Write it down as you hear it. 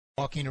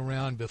walking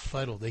around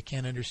befuddled. They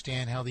can't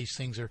understand how these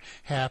things are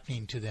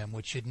happening to them,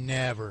 which should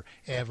never,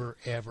 ever,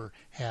 ever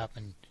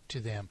happen to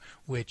them,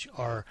 which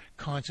are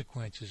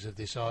consequences of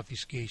this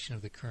obfuscation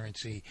of the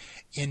currency,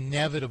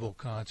 inevitable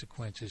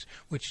consequences,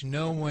 which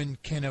no one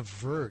can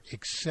avert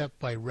except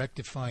by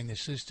rectifying the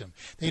system.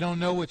 They don't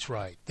know what's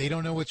right. They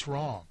don't know what's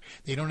wrong.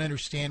 They don't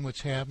understand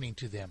what's happening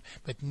to them.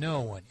 But no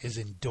one has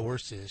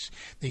endorsed this.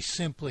 They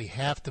simply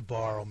have to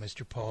borrow,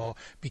 Mr. Paul,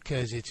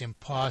 because it's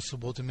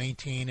impossible to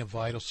maintain a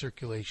vital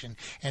circulation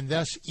and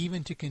thus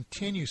even to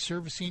continue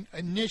servicing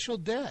initial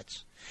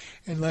debts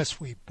unless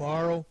we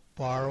borrow,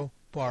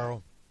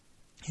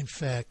 in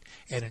fact,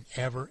 at an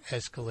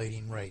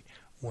ever-escalating rate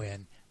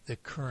when the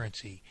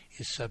currency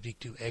is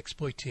subject to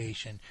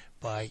exploitation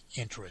by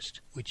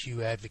interest, which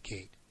you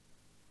advocate.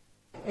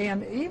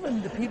 And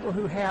even the people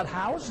who had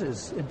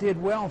houses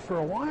did well for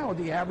a while.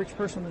 The average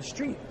person on the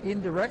street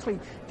indirectly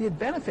did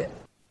benefit.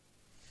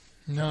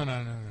 No.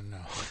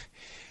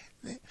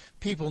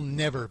 People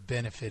never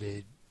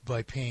benefited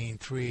by paying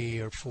 3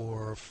 or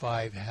 4 or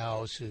 5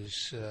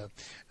 houses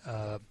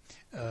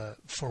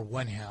for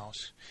one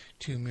house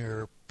to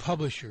mere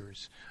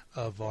publishers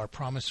of our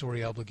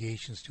promissory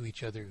obligations to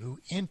each other who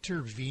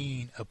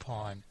intervene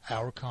upon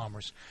our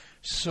commerce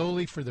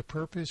solely for the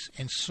purpose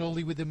and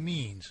solely with the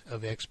means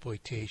of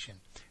exploitation.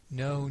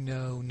 No.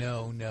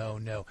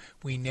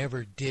 We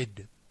never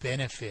did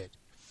benefit.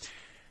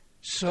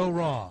 So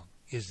wrong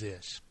is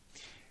this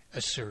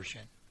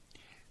assertion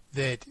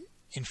that,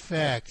 in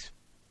fact,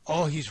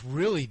 all he's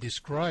really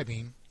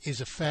describing is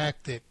a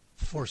fact that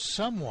for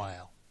some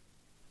while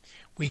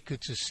we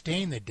could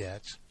sustain the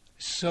debts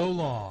so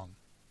long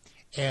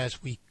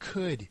as we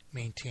could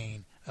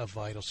maintain a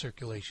vital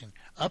circulation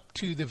up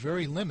to the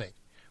very limit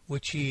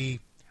which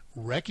he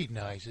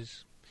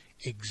recognizes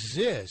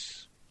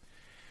exists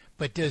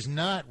but does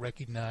not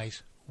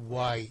recognize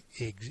why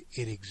it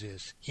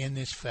exists in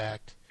this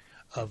fact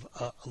of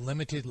a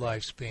limited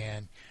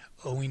lifespan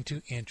owing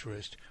to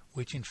interest,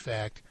 which in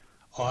fact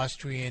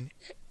Austrian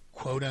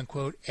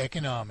quote-unquote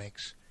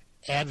economics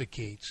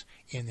advocates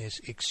in this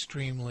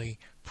extremely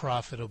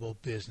profitable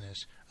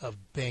business of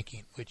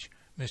banking, which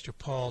Mr.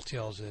 Paul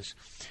tells us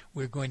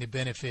we're going to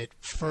benefit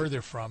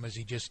further from, as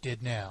he just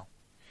did now,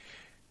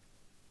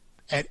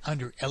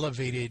 under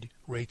elevated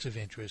rates of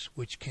interest,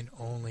 which can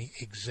only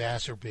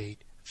exacerbate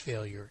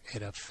failure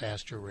at a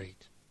faster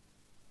rate.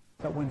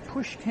 But when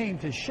push came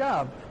to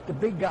shove, the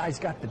big guys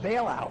got the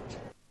bailout.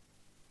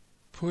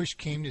 Push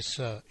came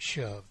to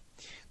shove.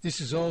 This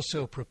is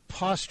also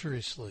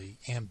preposterously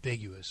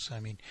ambiguous. I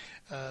mean,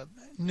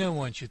 no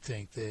one should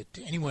think that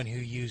anyone who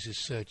uses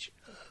such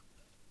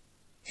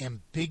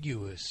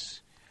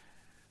ambiguous,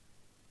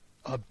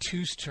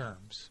 obtuse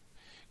terms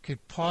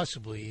could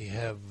possibly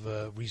have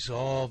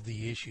resolved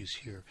the issues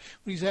here.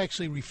 What he's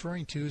actually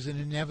referring to is an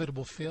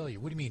inevitable failure.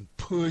 What do you mean,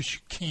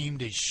 push came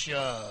to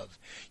shove?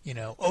 You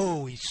know,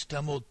 oh, he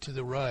stumbled to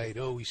the right,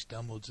 oh, he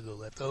stumbled to the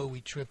left, oh,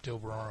 we tripped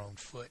over our own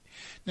foot.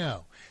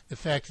 No, the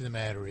fact of the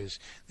matter is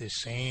the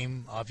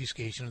same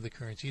obfuscation of the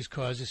currency has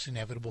caused this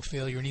inevitable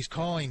failure, and he's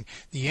calling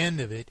the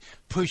end of it,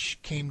 push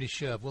came to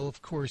shove. Well,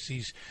 of course,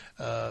 he's,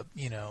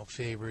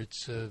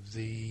 favorites of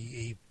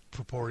the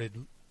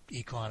purported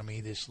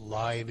economy, this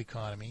lie of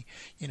economy,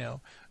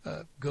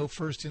 go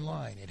first in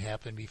line. It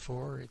happened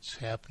before, it's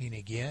happening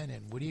again,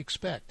 and what do you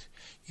expect?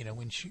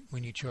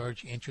 When you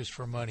charge interest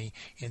for money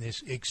in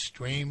this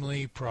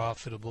extremely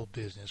profitable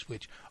business,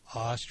 which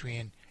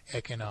Austrian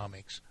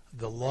economics,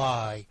 the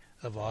lie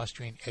of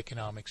Austrian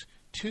economics,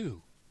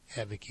 too,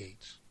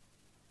 advocates.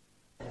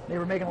 They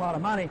were making a lot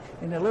of money,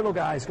 and the little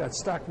guys got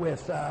stuck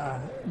with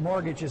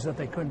mortgages that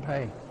they couldn't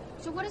pay.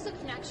 So what is the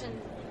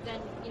connection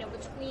then,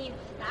 between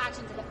the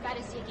actions that the Fed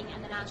is taking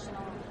and the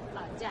national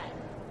debt?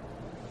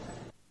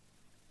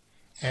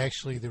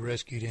 Actually, the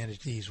rescued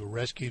entities were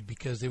rescued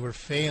because they were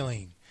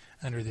failing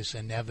under this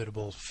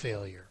inevitable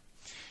failure.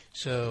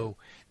 So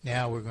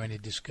now we're going to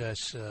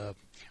discuss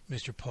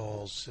Mr.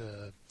 Paul's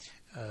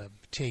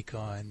take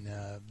on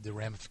the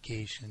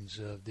ramifications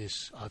of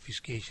this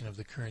obfuscation of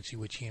the currency,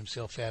 which he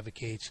himself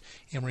advocates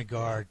in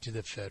regard to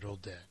the federal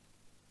debt.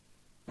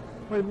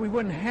 Well, we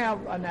wouldn't have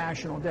a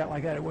national debt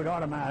like that. It would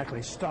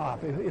automatically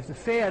stop. If the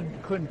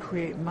Fed couldn't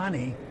create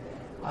money,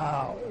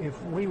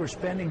 if we were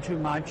spending too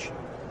much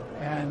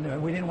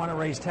and we didn't want to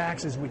raise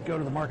taxes, we'd go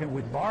to the market and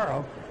we'd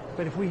borrow.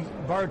 But if we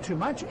borrowed too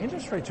much,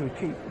 interest rates would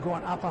keep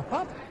going up.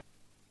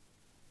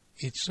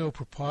 It's so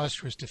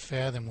preposterous to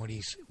fathom what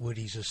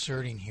he's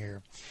asserting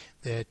here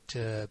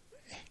that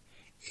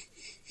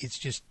it's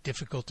just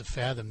difficult to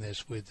fathom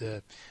this with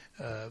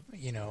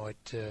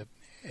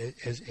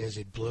as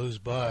it blows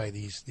by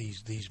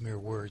these mere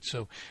words.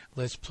 So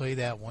let's play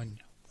that one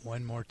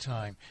more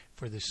time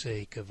for the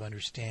sake of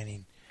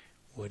understanding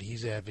what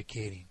he's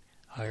advocating: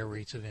 higher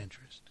rates of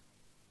interest.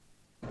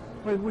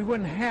 Well, we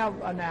wouldn't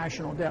have a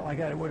national debt like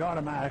that. It would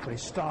automatically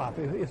stop.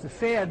 If the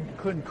Fed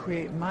couldn't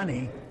create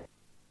money.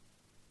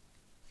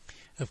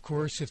 Of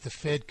course, if the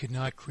Fed could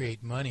not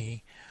create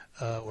money,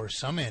 or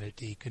some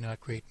entity could not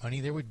create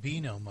money, there would be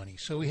no money.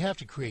 So we have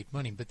to create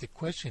money, but the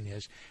question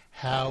is,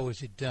 how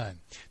is it done?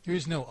 There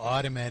is no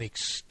automatic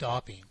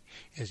stopping,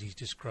 as he's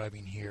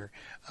describing here.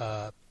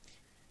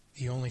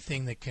 The only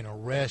thing that can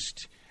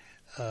arrest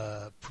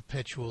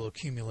perpetual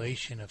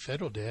accumulation of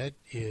federal debt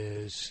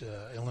is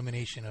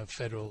elimination of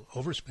federal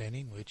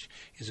overspending, which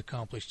is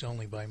accomplished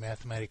only by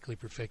mathematically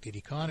perfected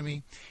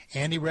economy,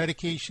 and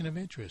eradication of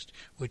interest,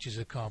 which is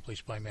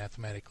accomplished by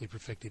mathematically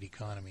perfected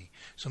economy.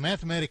 So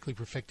mathematically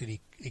perfected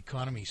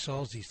economy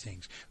solves these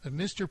things. But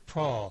Mr.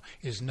 Paul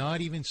is not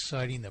even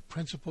citing the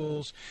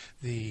principles,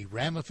 the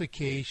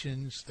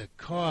ramifications, the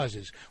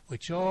causes,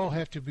 which all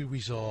have to be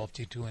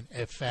resolved into an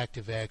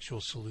effective actual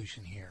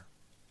solution here.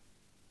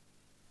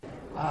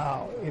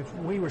 If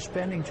we were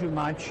spending too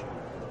much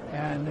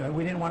and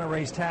we didn't want to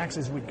raise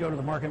taxes, we'd go to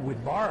the market,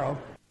 we'd borrow.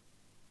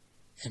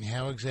 And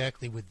how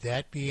exactly would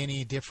that be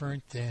any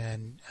different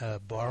than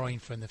borrowing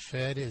from the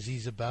Fed, as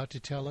he's about to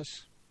tell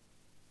us?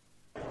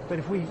 But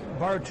if we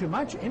borrowed too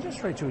much,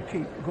 interest rates would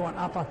keep going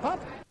up, up,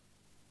 up.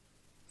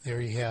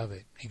 There you have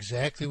it.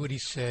 Exactly what he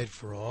said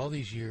for all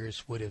these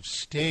years would have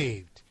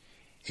staved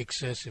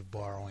excessive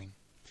borrowing,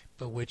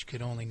 but which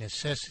could only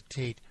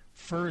necessitate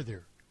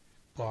further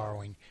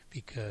borrowing,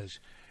 because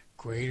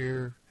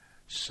greater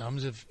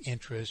sums of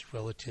interest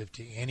relative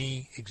to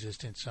any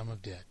existent sum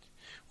of debt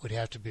would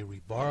have to be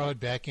reborrowed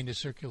back into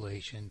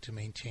circulation to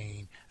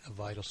maintain a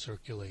vital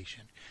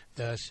circulation,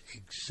 thus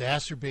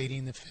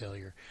exacerbating the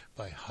failure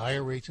by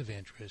higher rates of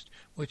interest,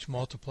 which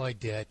multiply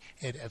debt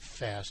at a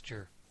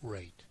faster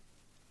rate.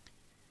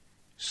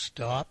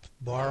 Stop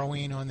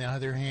borrowing, on the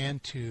other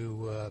hand,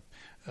 to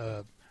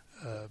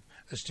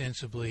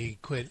ostensibly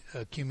quit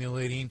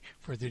accumulating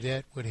further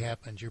debt. What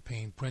happens? You're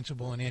paying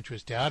principal and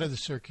interest out of the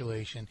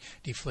circulation,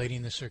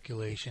 deflating the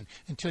circulation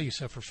until you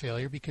suffer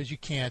failure because you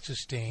can't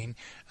sustain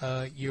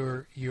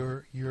your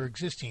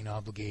existing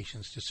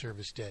obligations to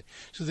service debt.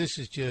 So this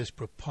is just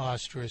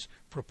preposterous,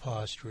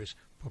 preposterous,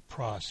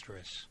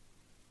 preposterous.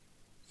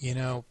 You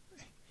know,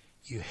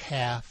 you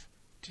have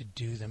to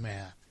do the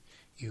math.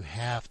 You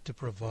have to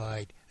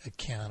provide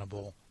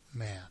accountable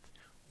math.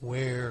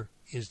 Where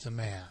is the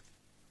math?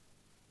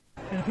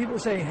 And if people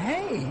say,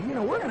 hey, you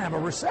know, we're going to have a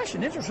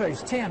recession, interest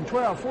rates 10,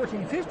 12,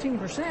 14,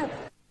 15%.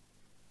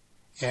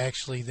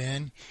 Actually,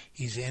 then,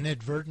 he's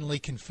inadvertently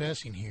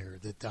confessing here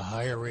that the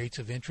higher rates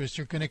of interest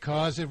are going to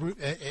cause a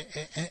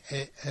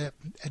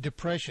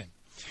depression.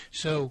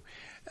 So,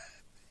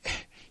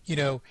 you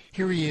know,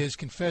 here he is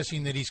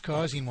confessing that he's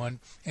causing one,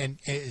 and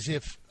as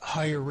if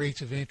higher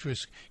rates of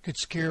interest could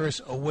scare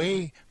us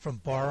away from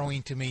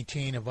borrowing to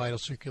maintain a vital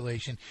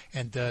circulation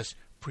and thus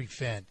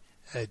prevent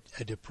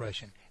a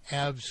depression.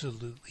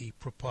 Absolutely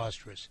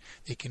preposterous.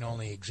 They can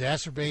only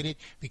exacerbate it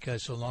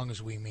because so long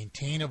as we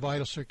maintain a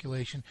vital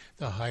circulation,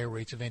 the higher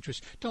rates of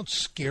interest don't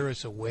scare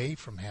us away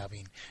from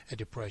having a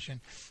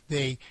depression.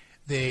 They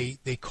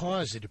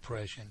cause a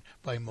depression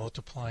by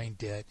multiplying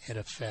debt at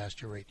a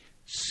faster rate.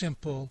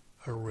 Simple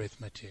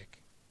arithmetic.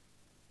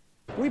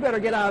 We better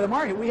get out of the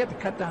market. We have to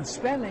cut down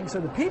spending so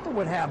the people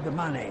would have the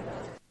money.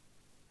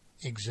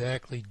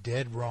 Exactly,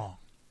 dead wrong.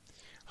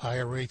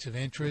 Higher rates of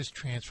interest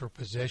transfer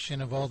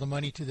possession of all the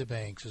money to the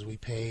banks as we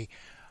pay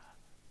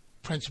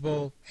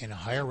principal and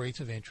higher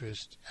rates of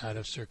interest out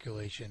of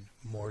circulation,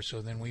 more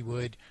so than we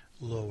would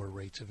lower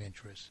rates of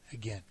interest.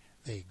 Again,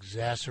 they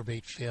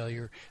exacerbate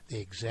failure,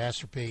 they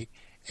exacerbate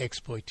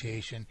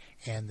exploitation,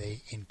 and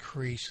they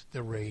increase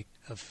the rate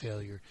of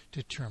failure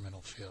to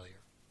terminal failure.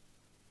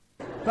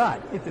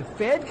 But if the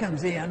Fed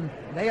comes in,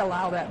 they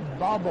allow that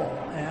bubble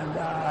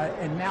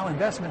and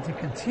malinvestment to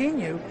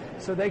continue,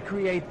 so they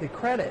create the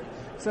credit.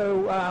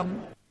 So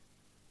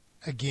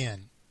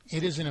again,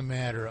 it isn't a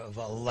matter of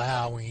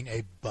allowing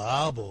a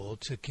bubble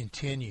to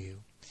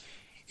continue.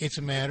 It's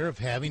a matter of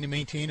having to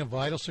maintain a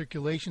vital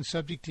circulation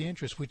subject to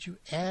interest, which you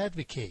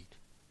advocate.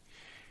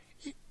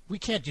 We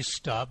can't just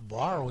stop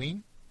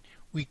borrowing.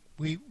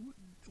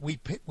 We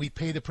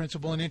pay the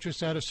principal and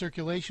interest out of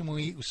circulation when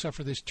we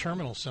suffer this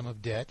terminal sum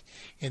of debt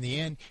in the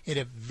end at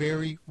a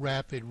very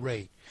rapid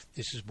rate.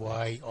 This is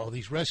why all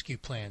these rescue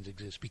plans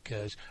exist,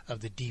 because of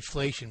the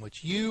deflation,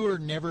 which you are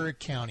never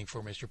accounting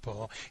for, Mr.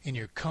 Paul, in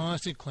your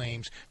constant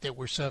claims that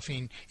we're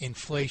suffering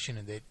inflation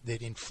and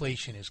that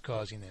inflation is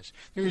causing this.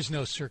 There is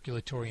no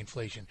circulatory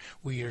inflation.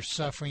 We are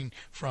suffering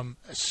from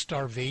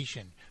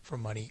starvation for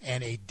money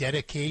and a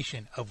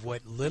dedication of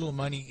what little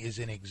money is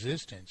in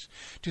existence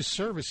to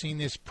servicing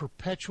this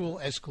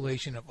perpetual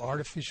escalation of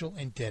artificial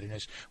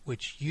indebtedness,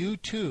 which you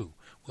too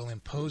will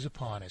impose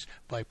upon us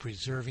by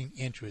preserving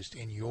interest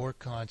in your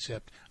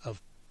concept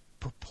of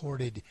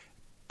purported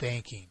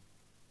banking.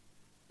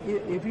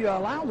 If you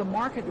allow the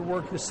market to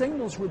work, the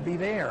signals would be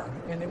there,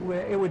 and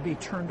it would be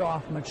turned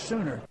off much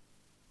sooner.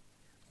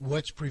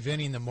 What's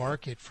preventing the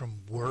market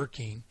from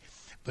working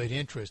but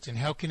interest? And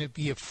how can it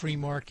be a free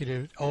market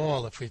at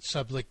all if it's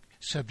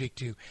subject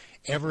to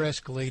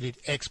ever-escalated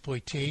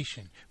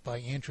exploitation by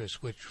interest,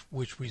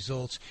 which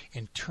results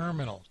in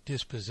terminal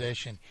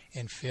dispossession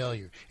and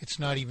failure. It's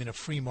not even a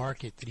free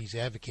market that he's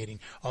advocating,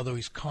 although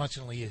he's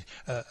constantly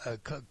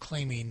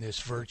claiming this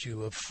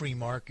virtue of free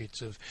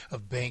markets of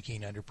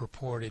banking under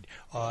purported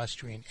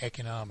Austrian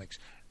economics.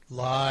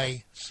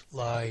 Lies,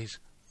 lies,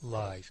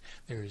 lies.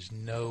 There is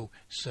no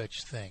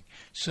such thing.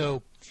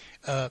 So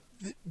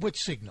what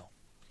signal?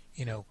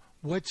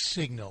 What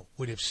signal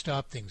would have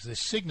stopped things? The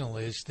signal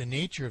is the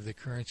nature of the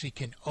currency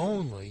can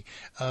only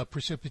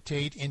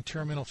precipitate in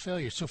terminal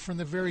failure. So from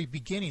the very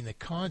beginning, the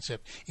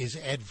concept is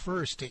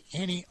adverse to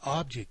any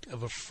object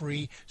of a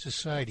free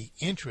society.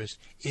 Interest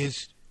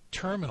is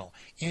terminal.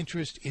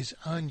 Interest is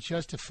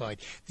unjustified.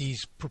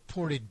 These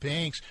purported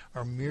banks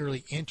are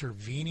merely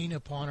intervening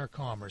upon our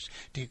commerce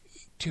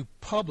to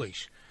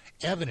publish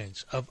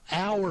evidence of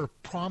our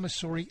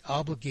promissory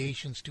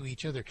obligations to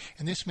each other.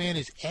 And this man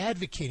is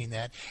advocating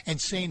that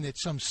and saying that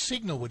some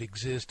signal would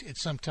exist at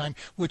some time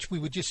which we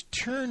would just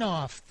turn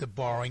off the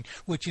borrowing,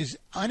 which is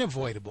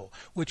unavoidable,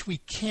 which we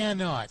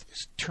cannot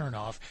turn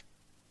off.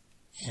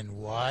 And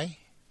why?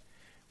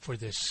 For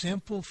the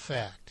simple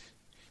fact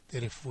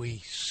that if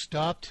we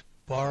stopped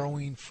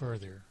borrowing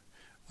further,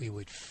 we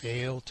would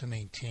fail to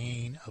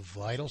maintain a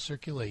vital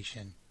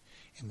circulation.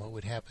 And what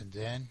would happen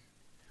then?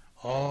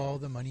 All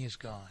the money is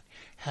gone.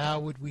 How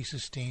would we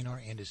sustain our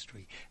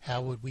industry?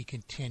 How would we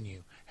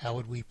continue? How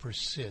would we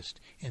persist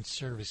in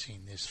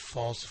servicing this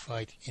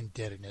falsified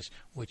indebtedness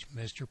which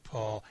Mr.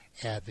 Paul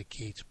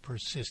advocates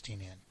persisting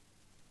in?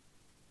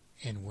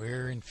 And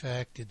where, in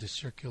fact, did the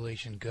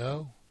circulation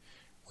go?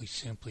 We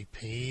simply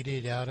paid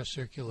it out of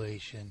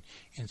circulation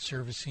in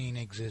servicing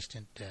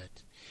existent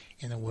debt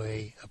in the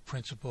way of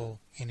principal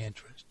and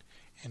interest.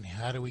 And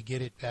how do we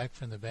get it back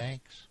from the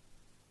banks?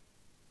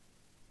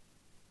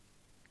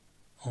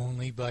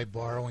 Only by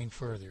borrowing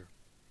further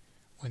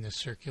when the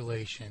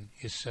circulation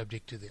is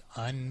subject to the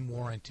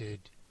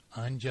unwarranted,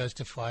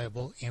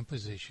 unjustifiable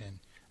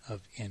imposition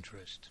of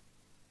interest.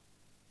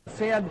 The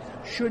Fed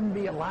shouldn't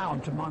be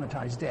allowed to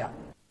monetize debt.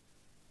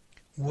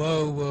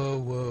 Whoa, whoa,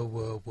 whoa,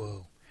 whoa,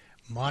 whoa.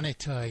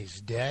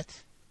 Monetize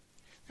debt?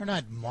 They're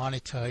not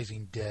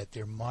monetizing debt,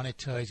 they're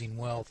monetizing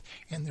wealth,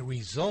 and the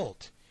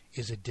result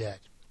is a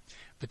debt.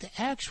 But the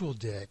actual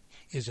debt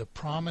is a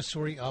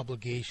promissory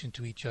obligation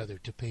to each other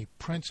to pay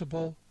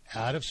principal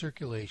out of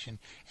circulation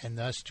and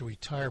thus to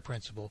retire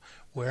principal,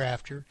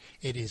 whereafter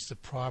it is the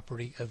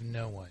property of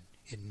no one.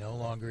 It no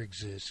longer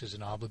exists as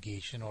an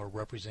obligation or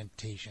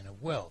representation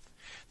of wealth.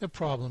 The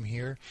problem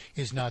here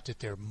is not that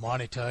they're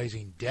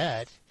monetizing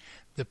debt.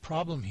 The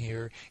problem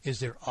here is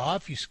they're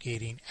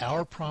obfuscating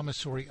our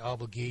promissory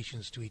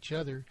obligations to each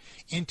other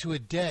into a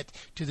debt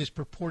to this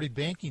purported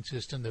banking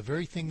system, the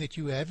very thing that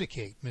you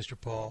advocate, Mr.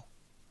 Paul,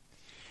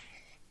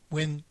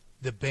 when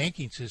the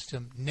banking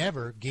system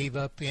never gave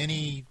up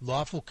any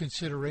lawful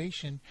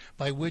consideration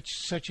by which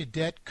such a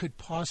debt could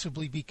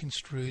possibly be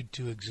construed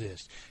to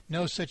exist.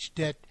 No such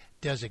debt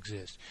does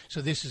exist. So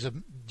this is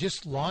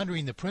just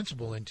laundering the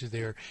principal into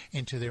their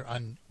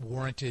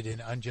unwarranted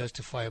and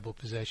unjustifiable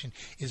possession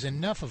is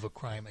enough of a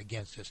crime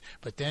against us.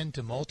 But then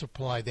to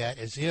multiply that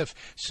as if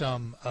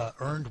some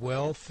earned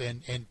wealth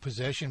and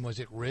possession was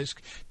at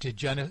risk to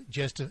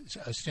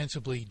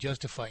ostensibly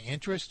justify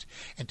interest,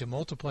 and to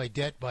multiply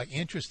debt by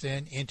interest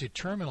then into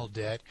terminal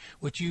debt,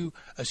 which you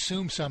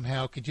assume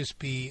somehow could just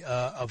be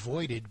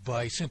avoided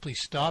by simply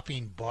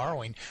stopping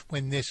borrowing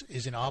when this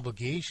is an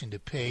obligation to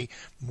pay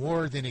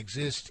more than exists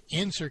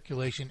in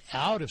circulation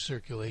out of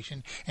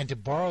circulation, and to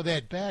borrow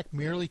that back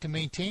merely to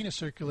maintain a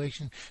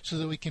circulation so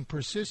that we can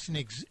persist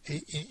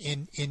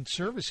in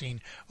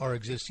servicing our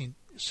existing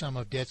sum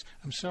of debts.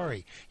 I'm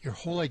sorry, your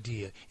whole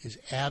idea is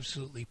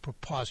absolutely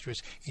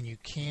preposterous, and you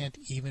can't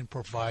even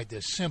provide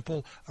the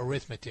simple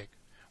arithmetic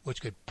which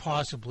could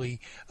possibly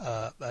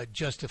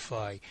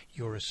justify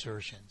your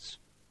assertions.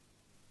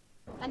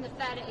 And the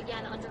Fed,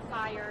 again, under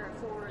fire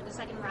for the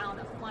second round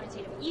of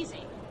quantitative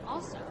easing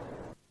also.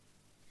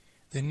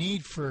 The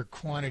need for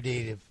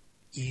quantitative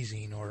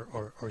easing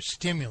or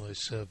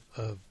stimulus of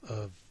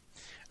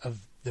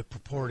the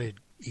purported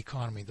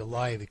economy, the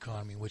lie of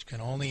economy, which can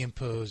only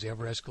impose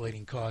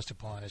ever-escalating cost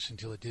upon us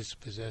until it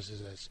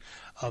dispossesses us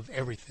of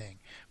everything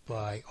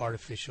by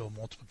artificial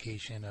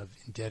multiplication of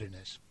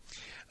indebtedness.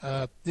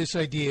 This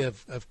idea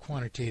of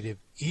quantitative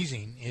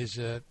easing is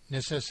a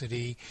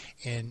necessity,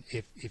 in,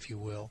 if you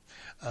will,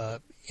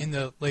 in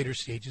the later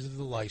stages of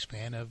the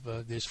lifespan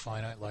of this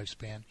finite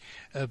lifespan,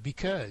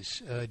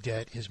 because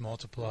debt has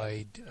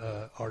multiplied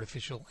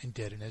artificial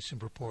indebtedness in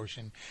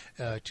proportion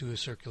to a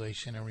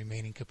circulation and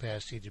remaining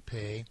capacity to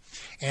pay.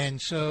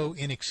 And so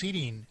in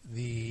exceeding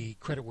the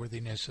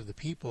creditworthiness of the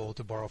people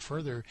to borrow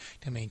further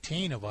to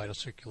maintain a vital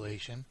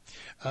circulation,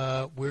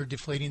 we're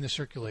deflating the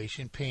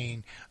circulation,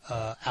 paying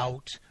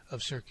out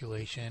of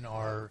circulation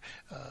our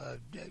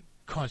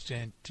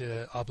constant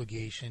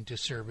obligation to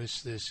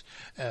service this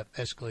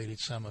escalated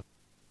sum of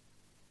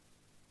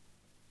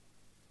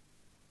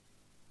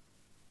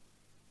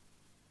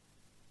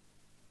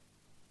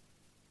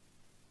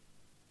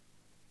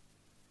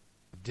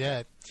of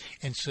debt.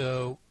 And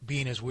so,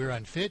 being as we're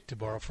unfit to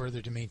borrow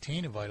further to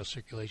maintain a vital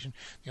circulation,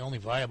 the only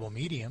viable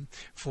medium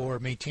for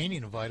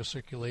maintaining a vital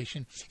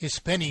circulation is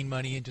spending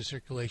money into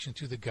circulation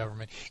to the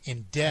government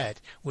in debt,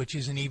 which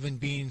isn't even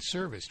being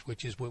serviced,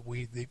 which is what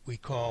we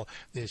call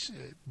this.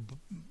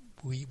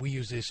 We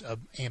use this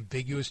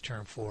ambiguous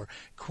term for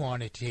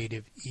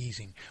quantitative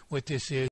easing. What this is